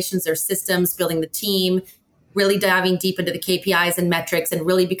operations, their systems, building the team, really diving deep into the KPIs and metrics, and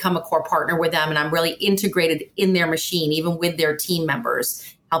really become a core partner with them. And I'm really integrated in their machine, even with their team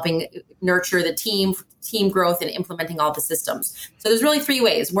members, helping nurture the team growth and implementing all the systems. So there's really 3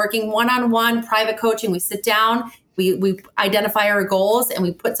 ways: working one-on-one, private coaching. We sit down, we identify our goals, and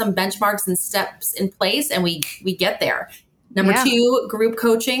we put some benchmarks and steps in place, and we get there. Number 2, group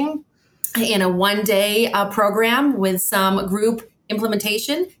coaching in a 1-day program with some group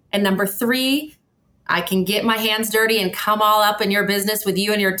implementation. And number 3, I can get my hands dirty and come all up in your business with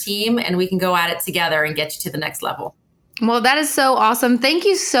you and your team, and we can go at it together and get you to the next level. Well, that is so awesome. Thank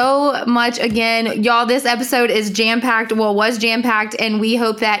you so much again. Y'all, this episode is jam-packed. Well, was jam-packed, and we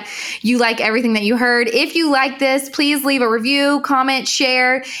hope that you like everything that you heard. If you like this, please leave a review, comment,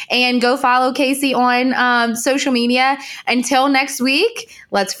 share, and go follow Casey on social media. Until next week,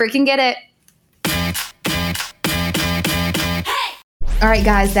 let's freaking get it. All right,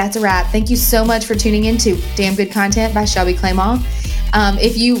 guys, that's a wrap. Thank you so much for tuning in to Damn Good Content by Shelby Claymall.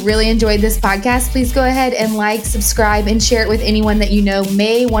 If you really enjoyed this podcast, please go ahead and like, subscribe, and share it with anyone that you know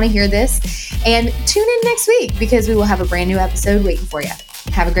may want to hear this. And tune in next week, because we will have a brand new episode waiting for you.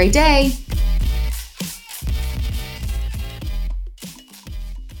 Have a great day.